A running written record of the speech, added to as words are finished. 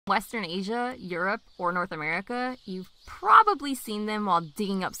Western Asia, Europe, or North America, you've probably seen them while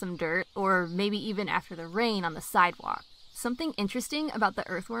digging up some dirt, or maybe even after the rain on the sidewalk. Something interesting about the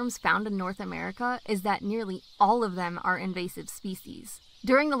earthworms found in North America is that nearly all of them are invasive species.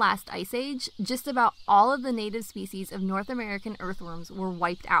 During the last ice age, just about all of the native species of North American earthworms were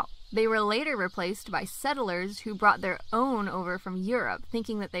wiped out. They were later replaced by settlers who brought their own over from Europe,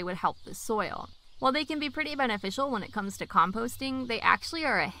 thinking that they would help the soil. While they can be pretty beneficial when it comes to composting, they actually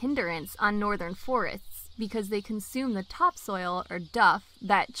are a hindrance on northern forests because they consume the topsoil, or duff,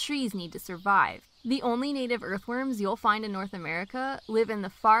 that trees need to survive. The only native earthworms you'll find in North America live in the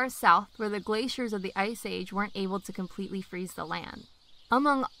far south where the glaciers of the Ice Age weren't able to completely freeze the land.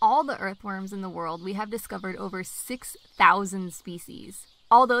 Among all the earthworms in the world, we have discovered over 6,000 species.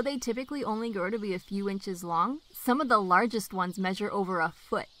 Although they typically only grow to be a few inches long, some of the largest ones measure over a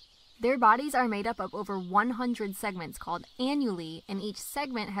foot. Their bodies are made up of over 100 segments called annuli, and each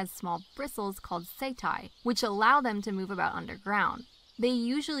segment has small bristles called setae, which allow them to move about underground. They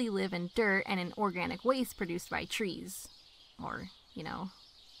usually live in dirt and in organic waste produced by trees. Or,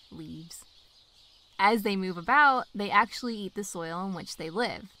 leaves. As they move about, they actually eat the soil in which they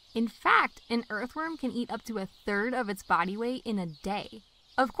live. In fact, an earthworm can eat up to a third of its body weight in a day.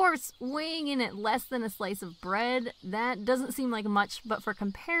 Of course, weighing in at less than a slice of bread, that doesn't seem like much, but for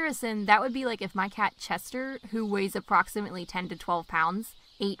comparison, that would be like if my cat Chester, who weighs approximately 10 to 12 pounds,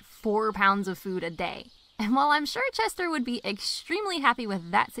 ate 4 pounds of food a day. And while I'm sure Chester would be extremely happy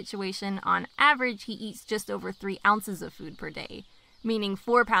with that situation, on average he eats just over 3 ounces of food per day, meaning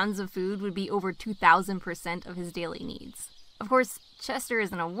 4 pounds of food would be over 2,000% of his daily needs. Of course, Chester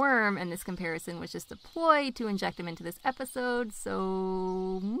isn't a worm, and this comparison was just a ploy to inject him into this episode,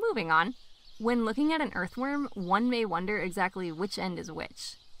 so moving on. When looking at an earthworm, one may wonder exactly which end is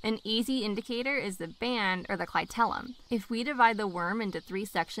which. An easy indicator is the band, or the clitellum. If we divide the worm into 3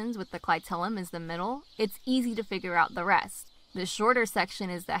 sections with the clitellum as the middle, it's easy to figure out the rest. The shorter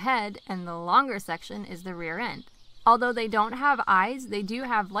section is the head, and the longer section is the rear end. Although they don't have eyes, they do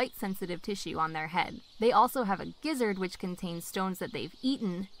have light-sensitive tissue on their head. They also have a gizzard which contains stones that they've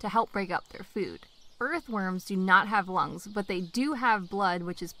eaten to help break up their food. Earthworms do not have lungs, but they do have blood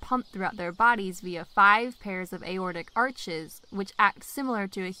which is pumped throughout their bodies via 5 pairs of aortic arches, which act similar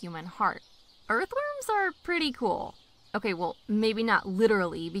to a human heart. Earthworms are pretty cool. Okay, well, maybe not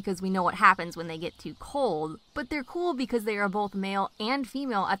literally because we know what happens when they get too cold, but they're cool because they are both male and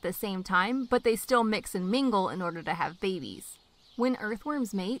female at the same time, but they still mix and mingle in order to have babies. When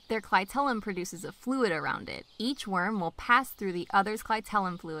earthworms mate, their clitellum produces a fluid around it. Each worm will pass through the other's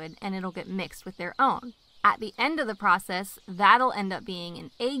clitellum fluid and it'll get mixed with their own. At the end of the process, that'll end up being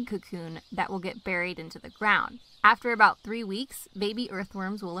an egg cocoon that will get buried into the ground. After about 3 weeks, baby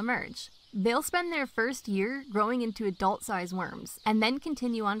earthworms will emerge. They'll spend their first year growing into adult-sized worms, and then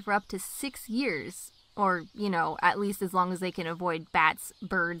continue on for up to 6 years. Or, at least as long as they can avoid bats,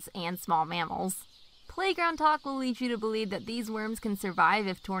 birds, and small mammals. Playground talk will lead you to believe that these worms can survive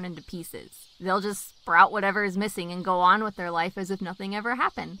if torn into pieces. They'll just sprout whatever is missing and go on with their life as if nothing ever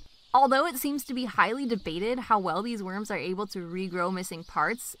happened. Although it seems to be highly debated how well these worms are able to regrow missing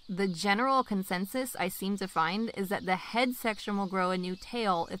parts, the general consensus I seem to find is that the head section will grow a new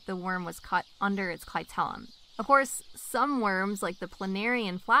tail if the worm was cut under its clitellum. Of course, some worms, like the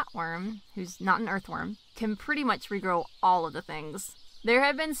planarian flatworm, who's not an earthworm, can pretty much regrow all of the things. There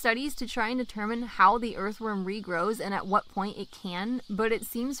have been studies to try and determine how the earthworm regrows and at what point it can, but it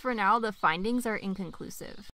seems for now the findings are inconclusive.